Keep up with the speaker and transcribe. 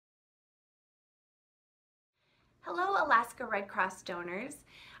Hello, Alaska Red Cross donors.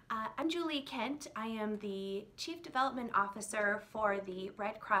 I'm Julie Kent. I am the Chief Development Officer for the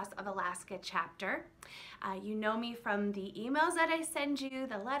Red Cross of Alaska chapter. You know me from the emails that I send you,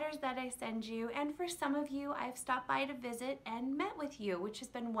 the letters that I send you, and for some of you, I've stopped by to visit and met with you, which has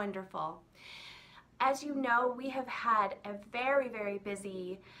been wonderful. As you know, we have had a very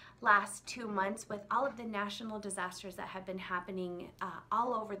busy last 2 months with all of the national disasters that have been happening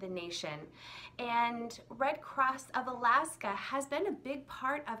all over the nation. And Red Cross of Alaska has been a big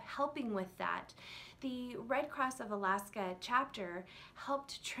part of helping with that. The Red Cross of Alaska chapter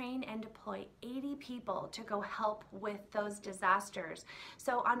helped train and deploy 80 people to go help with those disasters.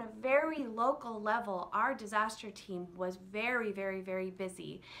 So on a very local level, our disaster team was very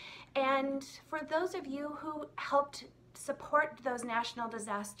busy. And for those of you who helped support those national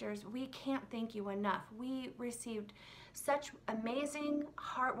disasters, we can't thank you enough. We received such amazing,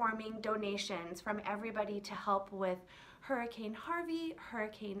 heartwarming donations from everybody to help with Hurricane Harvey,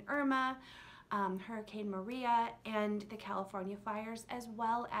 Hurricane Irma, Hurricane Maria, and the California fires, as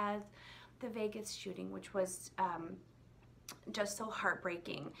well as the Vegas shooting, which was just so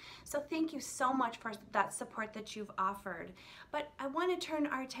heartbreaking. So thank you so much for that support that you've offered. But I want to turn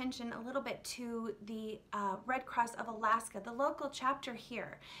our attention a little bit to the Red Cross of Alaska, the local chapter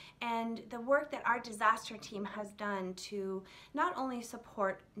here, and the work that our disaster team has done to not only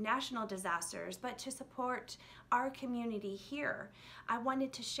support national disasters, but to support our community here. I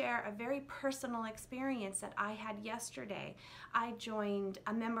wanted to share a very personal experience that I had yesterday. I joined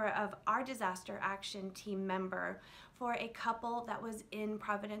a member of our disaster action team member for a couple that was in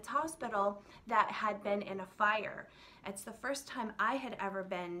Providence Hospital that had been in a fire. It's the first time I had ever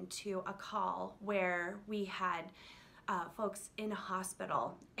been to a call where we had folks in a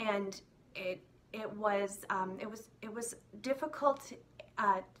hospital, and it was difficult.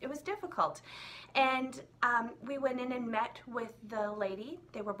 It was difficult, and we went in and met with the lady.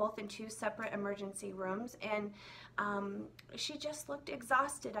 They were both in 2 separate emergency rooms, and she just looked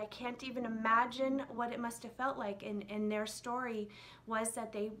exhausted. I can't even imagine what it must have felt like. And their story was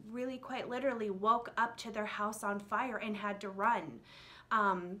that they really quite literally woke up to their house on fire and had to run.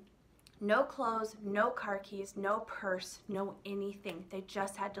 No clothes, no car keys, no purse, no anything. They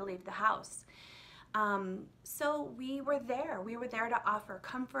just had to leave the house. So we were there. We were there to offer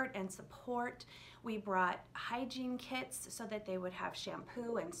comfort and support. We brought hygiene kits so that they would have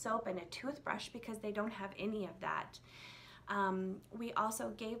shampoo and soap and a toothbrush because they don't have any of that. We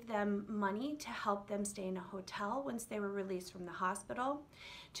also gave them money to help them stay in a hotel once they were released from the hospital,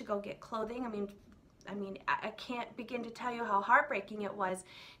 to go get clothing. I can't begin to tell you how heartbreaking it was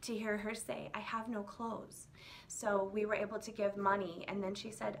to hear her say, "I have no clothes." So we were able to give money, and then she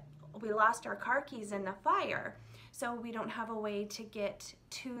said, "We lost our car keys in the fire, so we don't have a way to get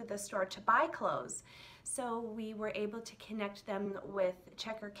to the store to buy clothes." So we were able to connect them with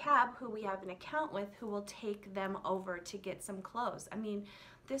Checker Cab, who we have an account with, who will take them over to get some clothes. I mean,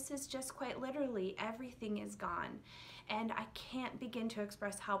 this is just quite literally, everything is gone. And I can't begin to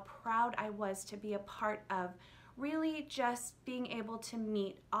express how proud I was to be a part of really just being able to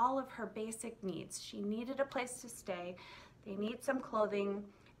meet all of her basic needs. She needed a place to stay, they need some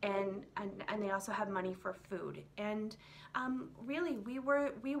clothing, and they also have money for food. And really, we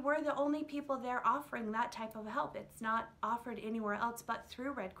were the only people there offering that type of help. It's not offered anywhere else but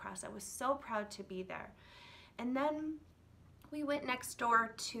through Red Cross. I was so proud to be there. And then we went next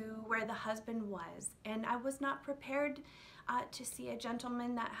door to where the husband was, and I was not prepared to see a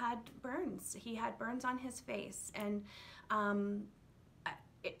gentleman that had burns. He had burns on his face, and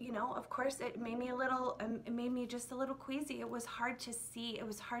you know, of course, it made me just a little queasy. It was hard to see. It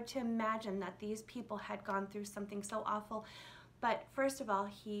was hard to imagine that these people had gone through something so awful. But first of all,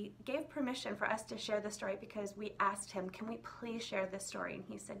 he gave permission for us to share the story because we asked him, "Can we please share this story?" And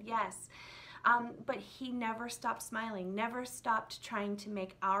he said yes. But he never stopped smiling, never stopped trying to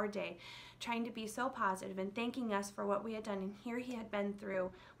make our day, trying to be so positive and thanking us for what we had done. And here he had been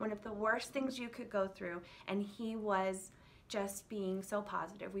through one of the worst things you could go through, and he was just being so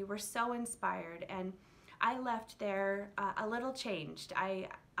positive. We were so inspired, and I left there a little changed.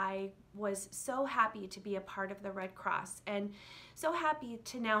 I was so happy to be a part of the Red Cross, and so happy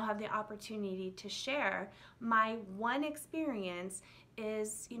to now have the opportunity to share my one experience.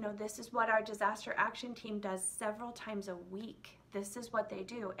 Is, you know, this is what our disaster action team does several times a week. This is what they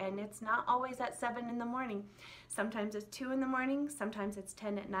do, and it's not always at 7 in the morning. Sometimes it's 2 in the morning, sometimes it's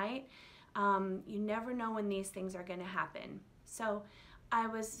 10 at night. You never know when these things are going to happen. So I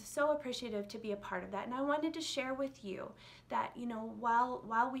was so appreciative to be a part of that, and I wanted to share with you that, you know,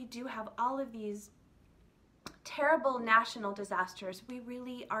 while we do have all of these terrible national disasters, we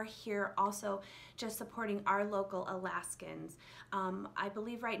really are here also just supporting our local Alaskans. I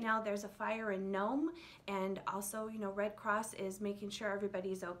believe right now there's a fire in Nome, and also, you know, Red Cross is making sure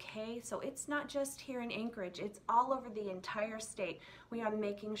everybody's okay. So it's not just here in Anchorage, it's all over the entire state. We are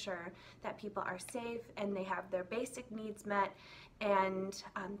making sure that people are safe and they have their basic needs met, and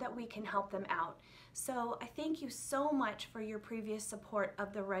that we can help them out. So I thank you so much for your previous support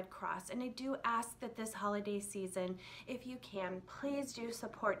of the Red Cross, and I do ask that this holiday season, if you can, please do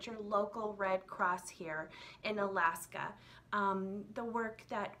support your local Red Cross here in Alaska. The work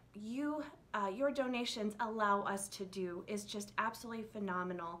that your donations allow us to do is just absolutely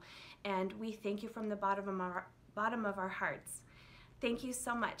phenomenal, and we thank you from the bottom of our hearts. Thank you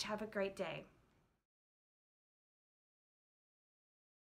so much. Have a great day.